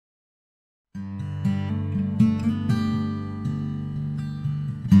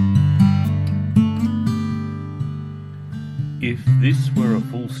If this were a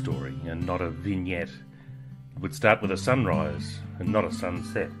full story and not a vignette, it would start with a sunrise and not a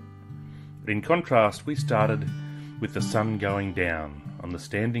sunset. But in contrast, we started with the sun going down on the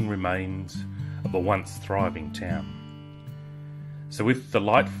standing remains of a once thriving town. So with the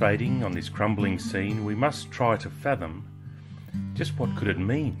light fading on this crumbling scene, we must try to fathom just what could it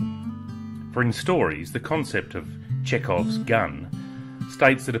mean. For in stories, the concept of Chekhov's gun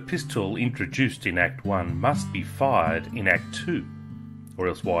states that a pistol introduced in Act 1 must be fired in Act 2, or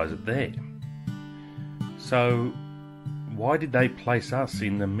else why is it there? So why did they place us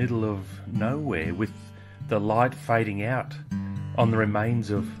in the middle of nowhere with the light fading out on the remains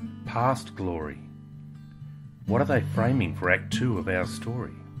of past glory? What are they framing for Act 2 of our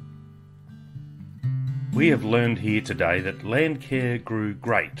story? We have learned here today that Landcare grew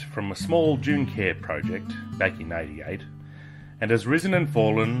great from a small June care project back in '88 and has risen and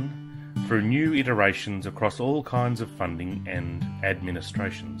fallen through new iterations across all kinds of funding and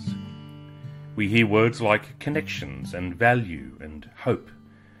administrations. We hear words like connections and value and hope,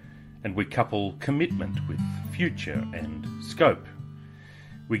 and we couple commitment with future and scope.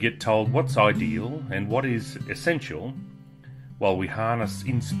 We get told what's ideal and what is essential, while we harness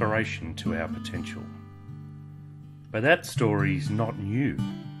inspiration to our potential. But that story's not new,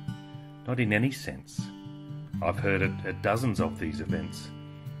 not in any sense. I've heard it at dozens of these events.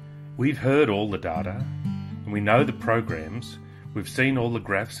 We've heard all the data, and we know the programs. We've seen all the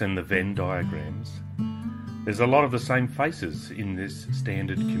graphs and the Venn diagrams. There's a lot of the same faces in this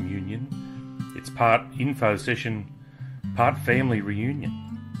standard communion. It's part info session, part family reunion.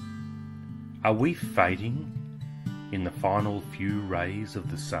 Are we fading in the final few rays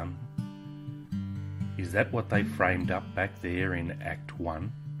of the sun? Is that what they framed up back there in Act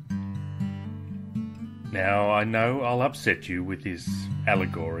 1? Now, I know I'll upset you with this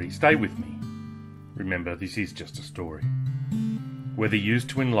allegory. Stay with me. Remember, this is just a story. Whether used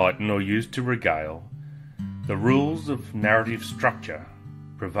to enlighten or used to regale, the rules of narrative structure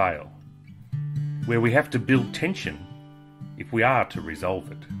prevail, where we have to build tension if we are to resolve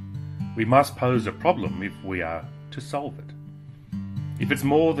it. We must pose a problem if we are to solve it. If it's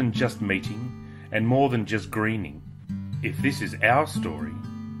more than just meeting and more than just greening, if this is our story,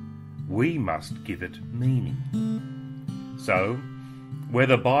 we must give it meaning. So,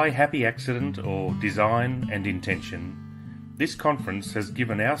 whether by happy accident or design and intention, this conference has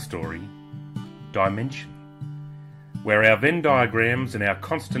given our story dimension, where our Venn diagrams and our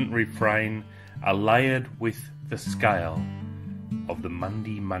constant refrain are layered with the scale of the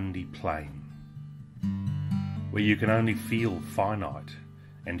Mundi plane, where you can only feel finite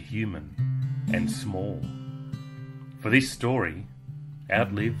and human and small. For this story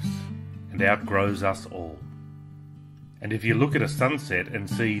outlives and outgrows us all. And if you look at a sunset and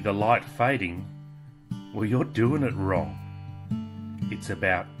see the light fading, well, you're doing it wrong. It's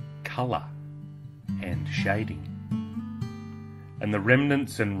about colour and shading. And the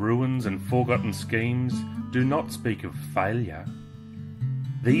remnants and ruins and forgotten schemes do not speak of failure.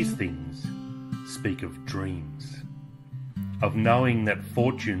 These things speak of dreams, of knowing that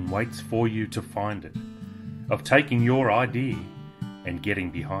fortune waits for you to find it, of taking your idea and getting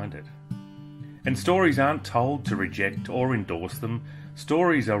behind it. And stories aren't told to reject or endorse them.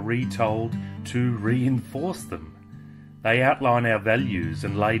 Stories are retold to reinforce them. They outline our values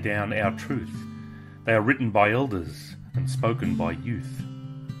and lay down our truth. They are written by elders and spoken by youth.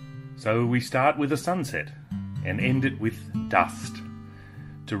 So we start with a sunset and end it with dust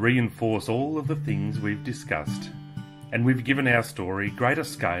to reinforce all of the things we've discussed. And we've given our story greater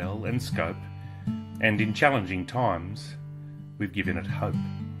scale and scope, and in challenging times, we've given it hope.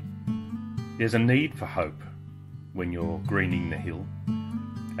 There's a need for hope when you're greening the hill,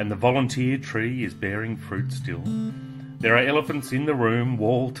 and the volunteer tree is bearing fruit still. There are elephants in the room,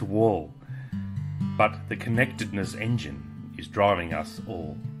 wall to wall, but the connectedness engine is driving us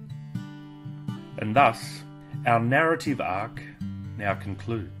all. And thus, our narrative arc now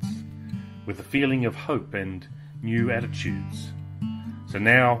concludes with a feeling of hope and new attitudes. So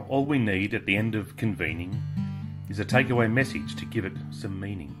now all we need at the end of convening is a takeaway message to give it some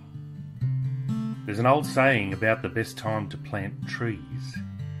meaning. There's an old saying about the best time to plant trees,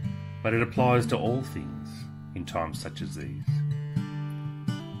 but it applies to all things in times such as these.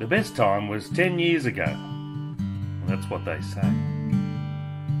 The best time was 10 years ago. Well, that's what they say.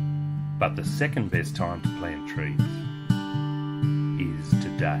 But the second best time to plant trees is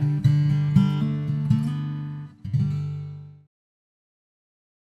today.